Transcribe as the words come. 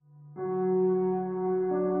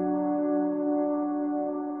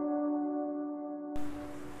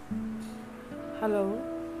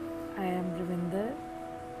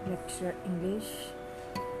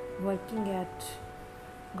working at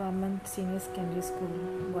Government Senior Secondary School,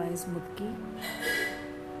 Boys Mudki.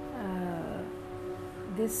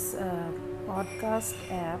 This podcast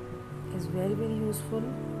app is very useful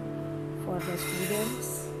for the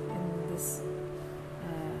students in this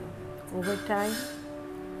COVID time,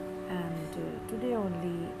 and today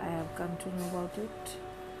only I have come to know about it,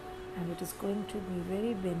 and it is going to be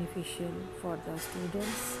very beneficial for the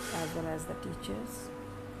students as well as the teachers.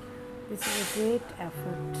 This is a great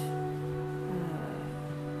effort,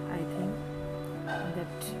 I think,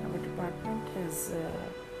 that our department has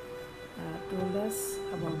told us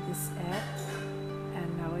about this app,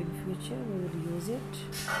 and now in future we will use it,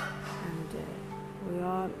 and we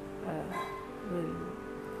all will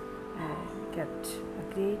get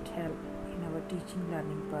a great help in our teaching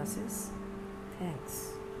learning process.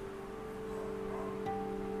 Thanks.